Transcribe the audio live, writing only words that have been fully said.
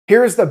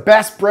Here's the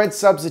best bread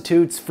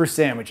substitutes for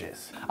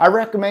sandwiches. I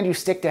recommend you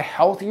stick to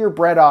healthier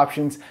bread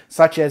options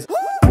such as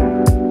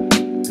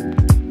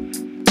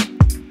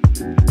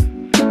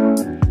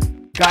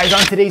Guys,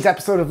 on today's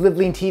episode of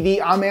LiveLeanTV,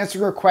 I'm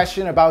answering a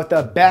question about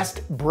the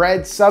best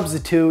bread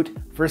substitute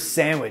for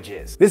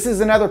sandwiches. This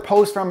is another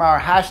post from our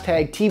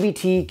hashtag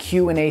TBT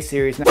Q&A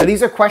series. Now,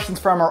 these are questions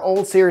from our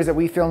old series that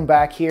we filmed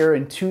back here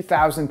in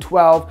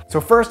 2012.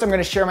 So first, I'm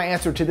gonna share my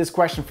answer to this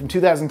question from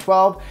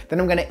 2012, then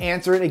I'm gonna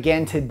answer it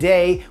again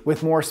today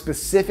with more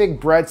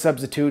specific bread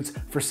substitutes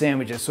for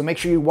sandwiches. So make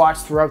sure you watch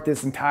throughout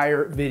this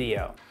entire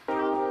video.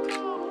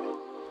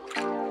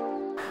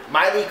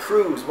 Miley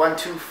Cruz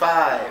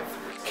 125.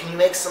 Can you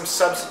make some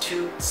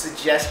substitute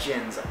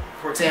suggestions?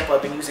 For example,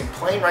 I've been using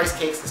plain rice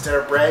cakes instead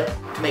of bread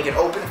to make an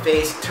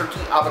open-faced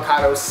turkey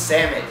avocado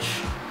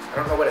sandwich. I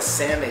don't know what a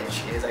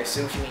sandwich is. I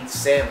assume she means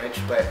sandwich,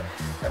 but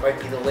that might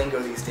be the lingo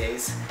these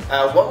days.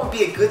 What would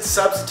be a good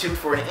substitute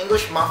for an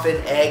English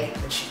muffin, egg,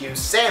 and she used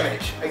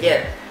sandwich?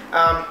 Again,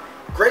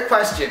 great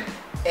question.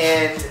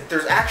 And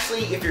there's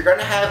actually, if you're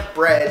gonna have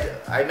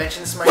bread, I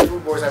mentioned this in my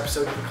Food Wars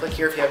episode, you can click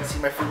here if you haven't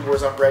seen my Food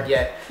Wars on bread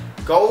yet,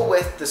 go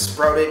with the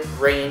sprouted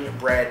grain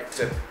bread. It's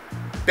a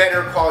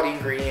better quality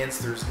ingredients,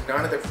 there's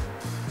none of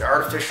the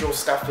artificial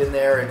stuff in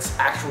there, it's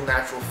actual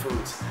natural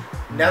foods.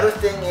 Another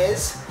thing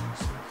is,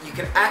 you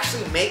can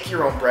actually make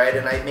your own bread,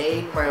 and I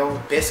made my own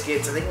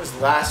biscuits. I think it was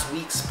last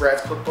week's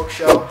Bread's Cookbook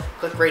show.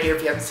 Click right here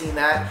if you haven't seen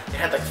that. It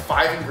had like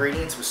 5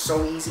 ingredients. It was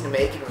so easy to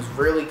make, and it was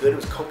really good. It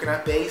was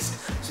coconut based,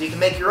 so you can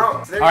make your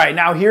own. So all right,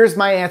 now here's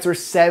my answer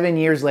 7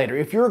 years later.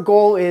 If your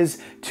goal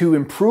is to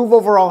improve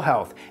overall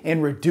health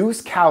and reduce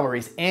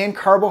calories and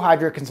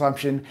carbohydrate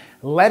consumption,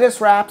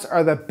 lettuce wraps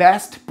are the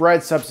best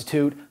bread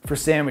substitute for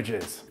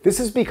sandwiches. This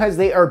is because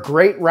they are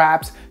great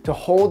wraps to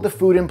hold the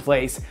food in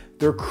place.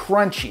 They're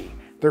crunchy.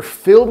 They're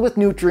filled with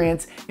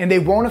nutrients, and they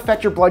won't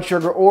affect your blood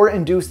sugar or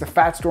induce the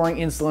fat-storing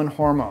insulin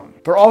hormone.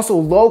 They're also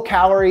low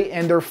calorie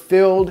and they're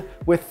filled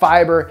with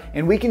fiber,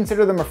 and we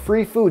consider them a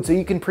free food, so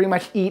you can pretty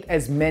much eat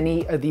as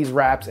many of these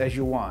wraps as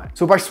you want.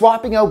 So by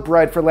swapping out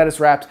bread for lettuce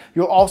wraps,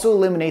 you'll also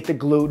eliminate the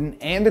gluten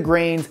and the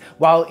grains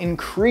while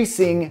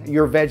increasing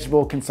your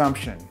vegetable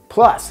consumption.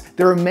 Plus,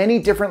 there are many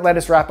different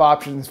lettuce wrap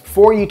options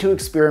for you to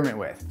experiment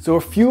with. So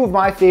a few of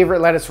my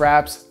favorite lettuce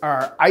wraps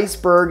are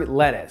iceberg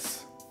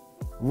lettuce,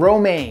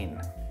 romaine,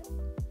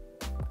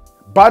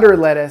 butter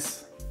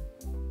lettuce,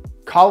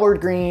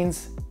 collard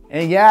greens,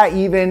 and yeah,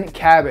 even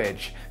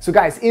cabbage. So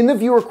guys, in the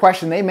viewer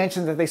question, they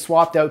mentioned that they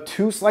swapped out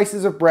 2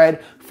 slices of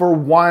bread for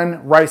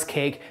 1 rice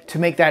cake to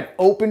make that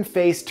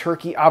open-faced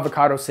turkey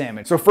avocado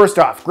sandwich. So first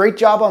off, great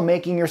job on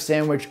making your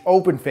sandwich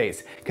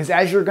open-faced, because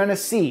as you're gonna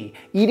see,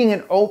 eating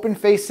an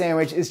open-faced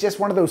sandwich is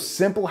just one of those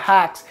simple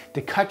hacks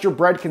to cut your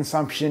bread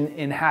consumption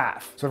in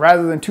half. So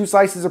rather than 2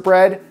 slices of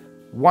bread,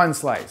 1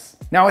 slice.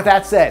 Now with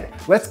that said,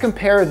 let's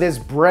compare this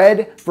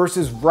bread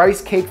versus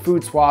rice cake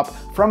food swap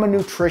from a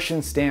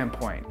nutrition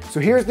standpoint. So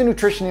here's the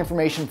nutrition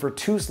information for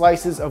 2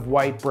 slices of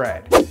white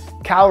bread.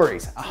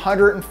 Calories,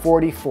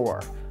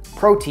 144.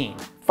 Protein,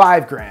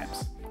 5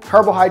 grams.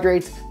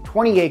 Carbohydrates,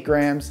 28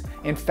 grams.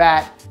 And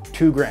fat,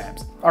 2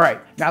 grams. All right,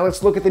 now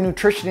let's look at the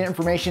nutrition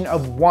information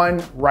of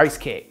 1 rice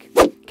cake.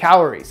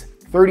 Calories,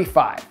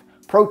 35.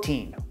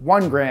 Protein,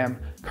 1 gram.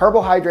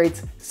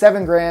 Carbohydrates,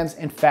 7 grams.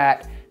 And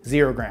fat,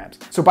 0 grams.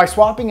 So by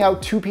swapping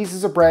out 2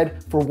 pieces of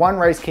bread for 1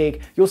 rice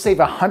cake, you'll save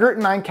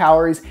 109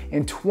 calories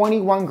and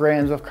 21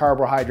 grams of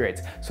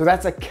carbohydrates. So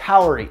that's a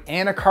calorie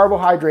and a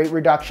carbohydrate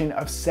reduction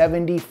of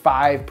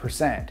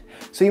 75%.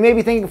 So you may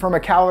be thinking from a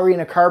calorie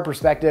and a carb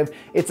perspective,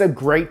 it's a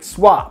great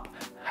swap.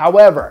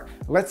 However,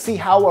 let's see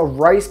how a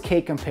rice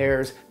cake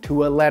compares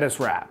to a lettuce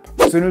wrap.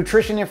 So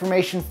nutrition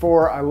information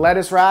for a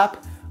lettuce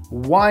wrap,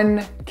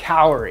 1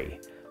 calorie.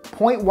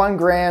 0.1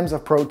 grams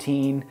of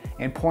protein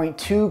and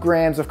 0.2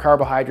 grams of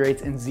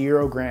carbohydrates and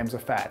 0 grams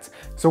of fats.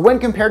 So when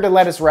compared to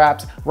lettuce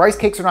wraps, rice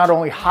cakes are not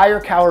only higher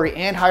calorie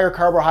and higher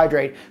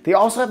carbohydrate, they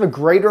also have a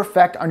greater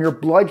effect on your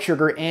blood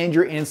sugar and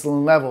your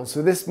insulin levels.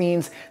 So this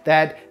means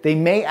that they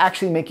may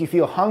actually make you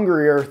feel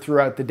hungrier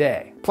throughout the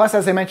day. Plus,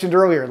 as I mentioned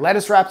earlier,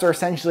 lettuce wraps are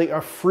essentially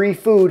a free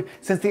food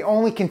since they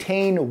only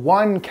contain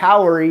 1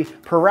 calorie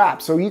per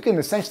wrap. So you can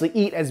essentially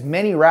eat as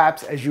many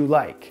wraps as you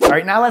like. All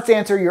right, now let's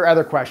answer your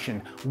other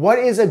question. What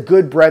is a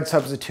good bread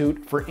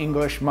substitute for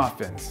English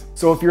muffins?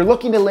 So if you're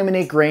looking to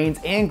eliminate grains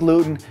and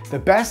gluten, the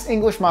best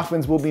English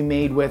muffins will be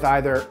made with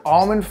either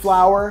almond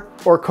flour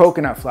or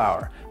coconut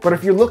flour. But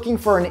if you're looking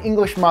for an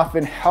English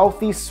muffin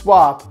healthy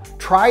swap,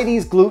 try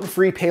these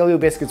gluten-free paleo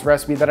biscuits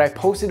recipe that I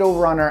posted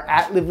over on our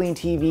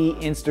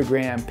 @LiveLeanTV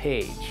Instagram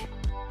page.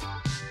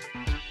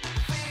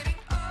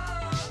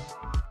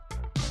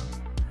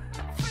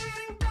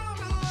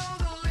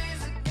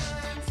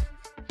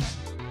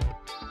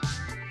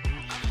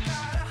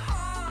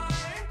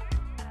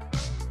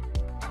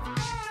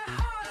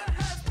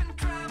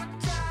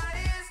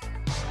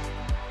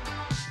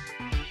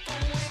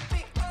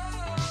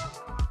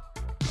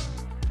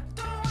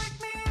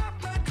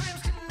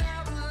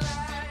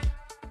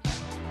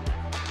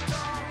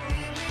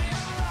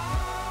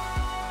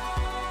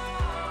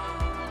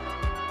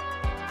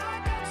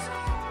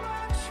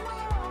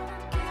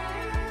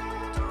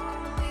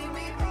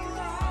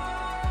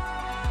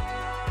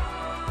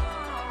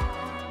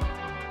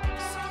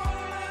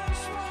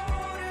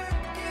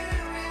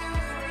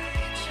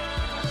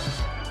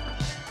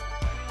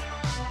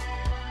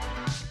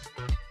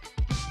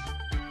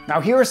 Now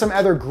here are some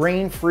other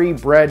grain-free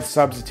bread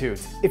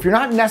substitutes. If you're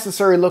not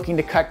necessarily looking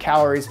to cut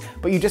calories,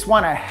 but you just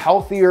want a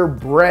healthier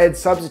bread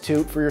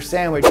substitute for your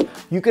sandwich,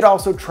 you could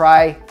also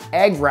try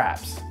egg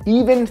wraps,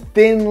 even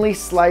thinly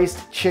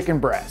sliced chicken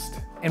breast.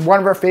 And one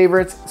of our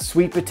favorites,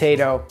 sweet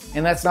potato.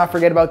 And let's not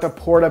forget about the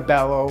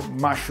portobello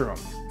mushroom.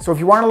 So if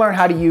you want to learn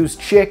how to use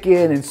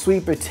chicken and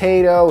sweet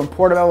potato and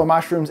portobello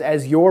mushrooms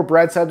as your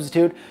bread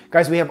substitute,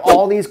 guys, we have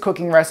all these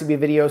cooking recipe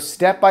videos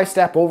step by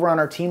step over on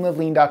our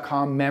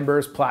teamlivelean.com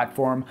members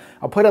platform.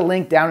 I'll put a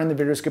link down in the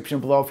video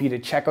description below for you to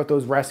check out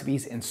those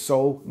recipes and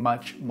so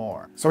much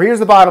more. So here's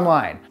the bottom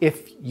line.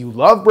 If you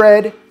love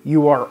bread,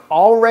 you are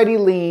already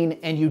lean,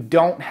 and you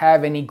don't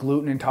have any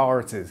gluten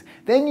intolerances,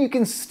 then you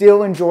can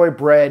still enjoy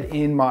bread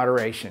in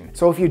moderation.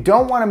 So if you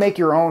don't want to make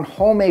your own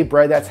homemade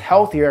bread that's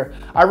healthier,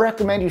 I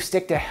recommend you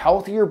stick to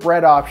healthier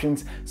bread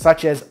options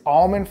such as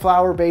almond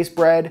flour based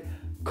bread,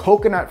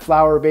 coconut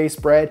flour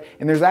based bread,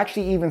 and there's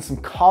actually even some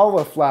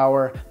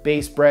cauliflower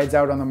based breads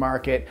out on the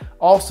market.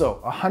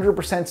 Also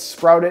 100%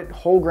 sprouted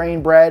whole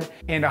grain bread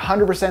and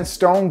 100%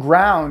 stone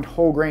ground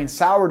whole grain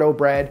sourdough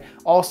bread.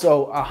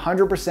 Also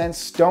 100%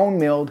 stone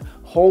milled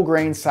whole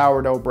grain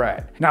sourdough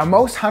bread. Now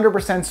most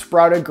 100%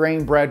 sprouted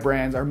grain bread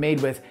brands are made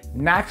with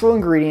natural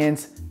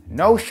ingredients,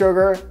 no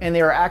sugar, and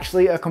they are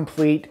actually a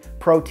complete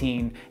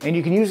protein. And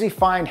you can usually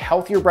find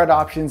healthier bread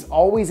options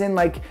always in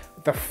like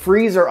the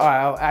freezer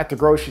aisle at the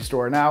grocery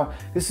store. Now,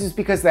 this is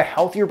because the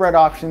healthier bread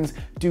options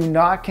do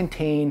not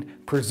contain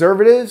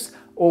preservatives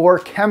or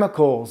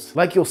chemicals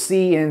like you'll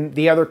see in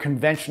the other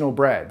conventional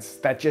breads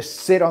that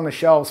just sit on the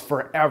shelves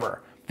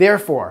forever.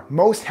 Therefore,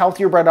 most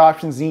healthier bread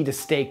options need to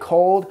stay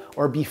cold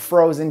or be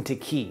frozen to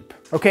keep.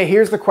 Okay,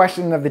 here's the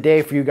question of the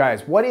day for you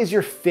guys. What is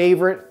your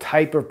favorite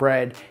type of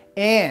bread,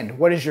 and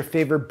what is your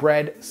favorite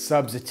bread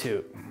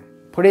substitute?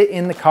 Put it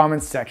in the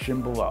comments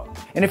section below.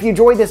 And if you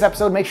enjoyed this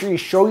episode, make sure you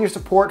show your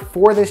support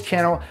for this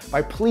channel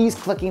by please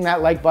clicking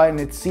that like button.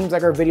 It seems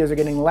like our videos are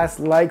getting less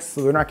likes,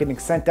 so they're not getting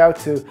sent out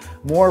to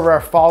more of our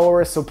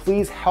followers. So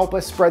please help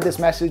us spread this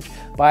message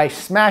by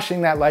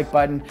smashing that like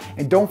button.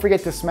 And don't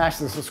forget to smash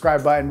the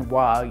subscribe button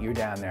while you're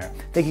down there.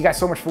 Thank you guys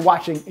so much for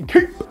watching, and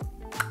keep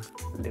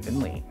living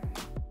lean.